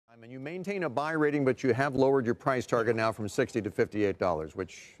And you maintain a buy rating, but you have lowered your price target now from $60 to $58,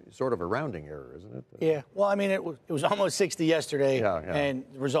 which is sort of a rounding error, isn't it? Yeah. Well, I mean, it was almost 60 yesterday, yeah. And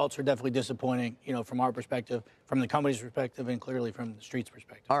the results are definitely disappointing, from our perspective, from the company's perspective, and clearly from the street's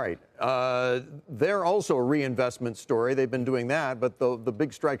perspective. All right. They're also a reinvestment story. They've been doing that, but the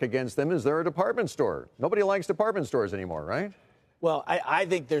big strike against them is they're a department store. Nobody likes department stores anymore, right? Well, I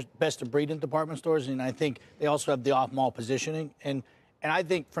think there's best of breed in department stores, and I think they also have the off-mall positioning. And I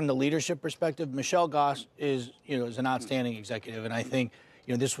think from the leadership perspective, Michelle Goss is an outstanding executive. And I think,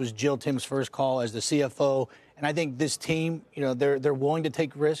 this was Jill Timm's first call as the CFO. And I think this team, they're willing to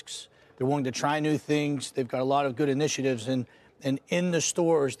take risks. They're willing to try new things. They've got a lot of good initiatives. And in the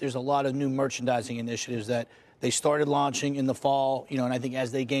stores, there's a lot of new merchandising initiatives that they started launching in the fall, and I think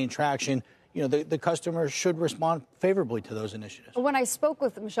as they gain traction, the customers should respond favorably to those initiatives. When I spoke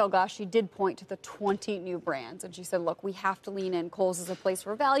with Michelle Goss, she did point to the 20 new brands. And she said, look, we have to lean in. Kohl's is a place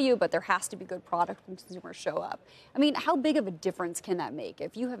for value, but there has to be good product when consumers show up. I mean, how big of a difference can that make?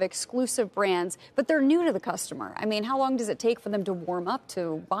 If you have exclusive brands, but they're new to the customer, I mean, how long does it take for them to warm up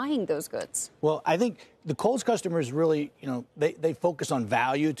to buying those goods? Well, I think the Kohl's customers really, they focus on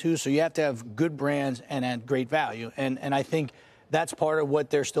value, too. So you have to have good brands and at great value. And I think that's part of what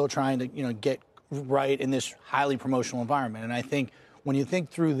they're still trying to, get right in this highly promotional environment. And I think when you think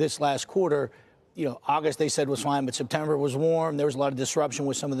through this last quarter, August they said was fine, but September was warm. There was a lot of disruption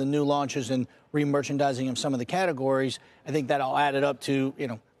with some of the new launches and re-merchandising of some of the categories. I think that all added up to,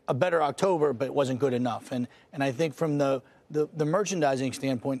 a better October, but it wasn't good enough. And I think from the merchandising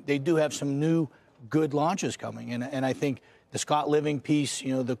standpoint, they do have some new good launches coming. And I think the Scott Living piece,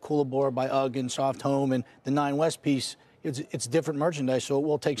 the Coolabor by UGG and Soft Home, and the Nine West piece, it's different merchandise, so it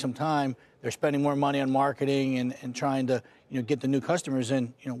will take some time. They're spending more money on marketing and trying to get the new customers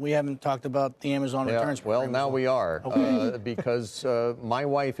in. We haven't talked about the Amazon returns program. Well, now we are, okay. Because my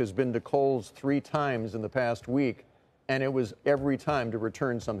wife has been to Kohl's 3 times in the past week, and it was every time to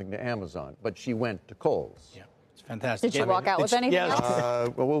return something to Amazon. But she went to Kohl's. Yeah. It's fantastic. Did she walk out with anything else?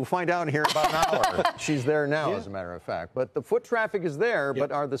 Well, we'll find out here in about an hour. She's there now, as a matter of fact. But the foot traffic is there,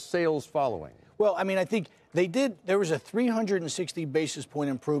 but are the sales following? Well, I mean, I think there was a 360 basis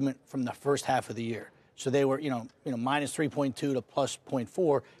point improvement from the first half of the year. So they were, minus 3.2 to plus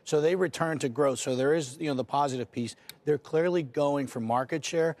 0.4. So they returned to growth. So there is, the positive piece. They're clearly going for market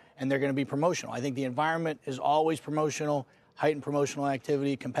share, and they're going to be promotional. I think the environment is always promotional, heightened promotional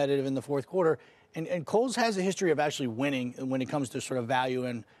activity, competitive in the fourth quarter. And Kohl's has a history of actually winning when it comes to sort of value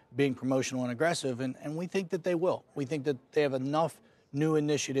and being promotional and aggressive. And we think that they will. We think that they have enough new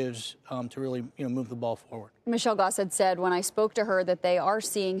initiatives to really, move the ball forward. Michelle Goss had said when I spoke to her that they are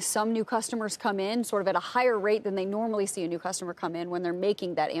seeing some new customers come in sort of at a higher rate than they normally see a new customer come in when they're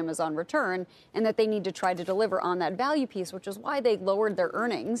making that Amazon return, and that they need to try to deliver on that value piece, which is why they lowered their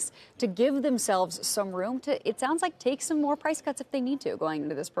earnings to give themselves some room to, it sounds like, take some more price cuts if they need to going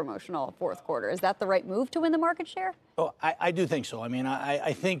into this promotional fourth quarter. Is that the right move to win the market share? Oh, I do think so. I mean,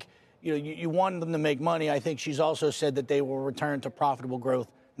 I think you want them to make money. I think she's also said that they will return to profitable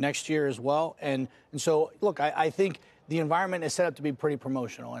growth next year as well. And so, look, I think the environment is set up to be pretty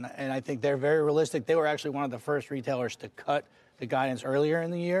promotional. And I think they're very realistic. They were actually one of the first retailers to cut the guidance earlier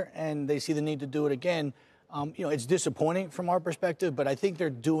in the year, and they see the need to do it again. It's disappointing from our perspective, but I think they're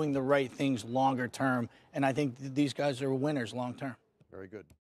doing the right things longer term. And I think these guys are winners long term. Very good.